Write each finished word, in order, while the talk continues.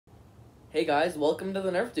Hey guys, welcome to the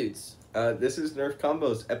Nerf Dudes. This is Nerf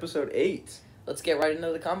Combos, episode 8. Let's get right into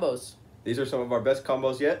the combos. These are some of our best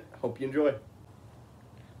combos yet. Hope you enjoy.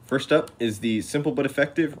 First up is the simple but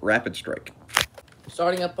effective Rapid Strike.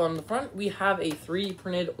 Starting up on the front, we have a 3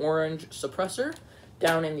 printed orange suppressor.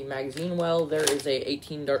 Down in the magazine well, there is a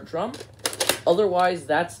 18 dart drum. Otherwise,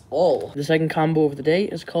 that's all. The second combo of the day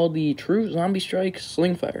is called the True Zombie Strike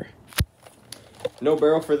Sling Fire. No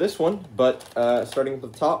barrel for this one, but starting at the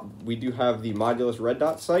top, we do have the modulus red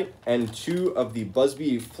dot sight and 2 of the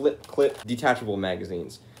Busby flip clip detachable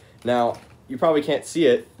magazines. Now, you probably can't see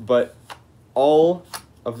it, but all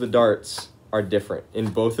of the darts are different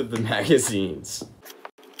in both of the magazines.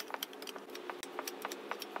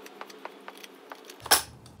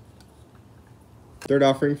 Third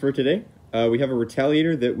offering for today, we have a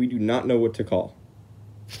retaliator that we do not know what to call.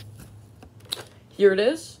 Here it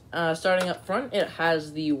is. Starting up front, it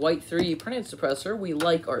has the white 3 printed suppressor. We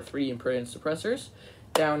like our 3 printed suppressors.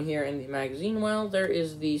 Down here in the magazine well, there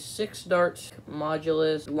is the 6 dart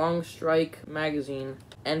modulus long strike magazine.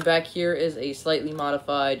 And back here is a slightly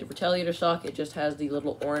modified retaliator stock. It just has the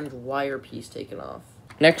little orange wire piece taken off.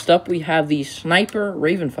 Next up, we have the Sniper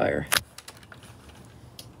Ravenfire.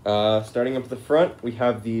 Starting up at the front, we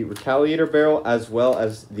have the retaliator barrel as well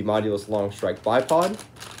as the modulus long strike bipod,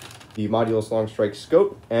 the modulus long strike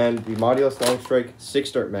scope, and the modulus long strike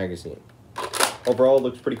 6 dart magazine. Overall, it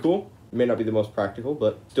looks pretty cool. It may not be the most practical,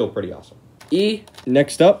 but still pretty awesome.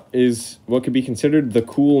 Next up is what could be considered the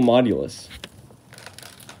cool modulus.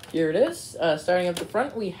 Here it is. Starting up the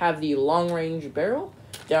front, we have the long range barrel.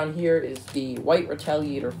 Down here is the white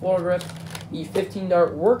retaliator foregrip, the 15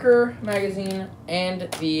 dart worker magazine, and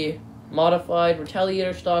the modified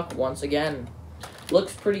retaliator stock once again.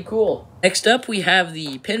 Looks pretty cool. Next up, we have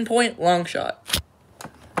the pinpoint long shot.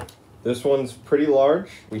 This one's pretty large.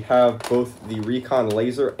 We have both the recon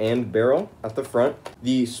laser and barrel at the front,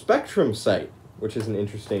 the spectrum sight, which is an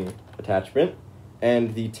interesting attachment,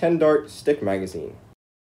 and the 10 dart stick magazine.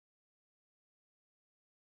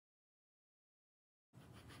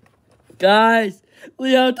 Guys,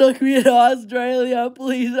 Leo took me to Australia.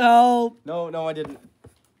 Please help. No, I didn't.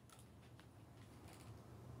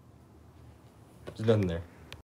 There's nothing there.